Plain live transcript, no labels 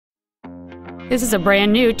This is a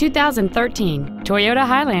brand new 2013 Toyota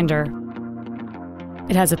Highlander.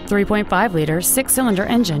 It has a 3.5-liter 6-cylinder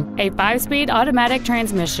engine, a 5-speed automatic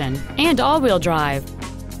transmission, and all-wheel drive.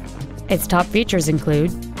 Its top features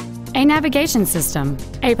include a navigation system,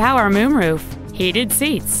 a power moonroof, heated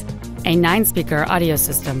seats, a 9-speaker audio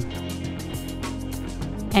system,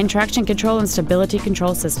 and traction control and stability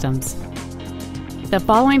control systems. The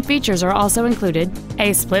following features are also included: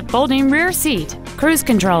 a split folding rear seat, cruise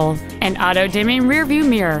control, an auto-dimming rear-view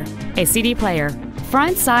mirror, a CD player,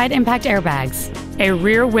 front side impact airbags, a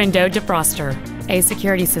rear window defroster, a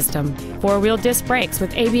security system, 4-wheel disc brakes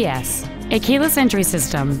with ABS, a keyless entry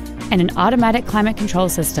system, and an automatic climate control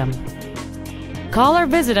system. Call or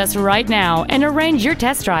visit us right now and arrange your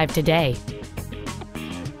test drive today.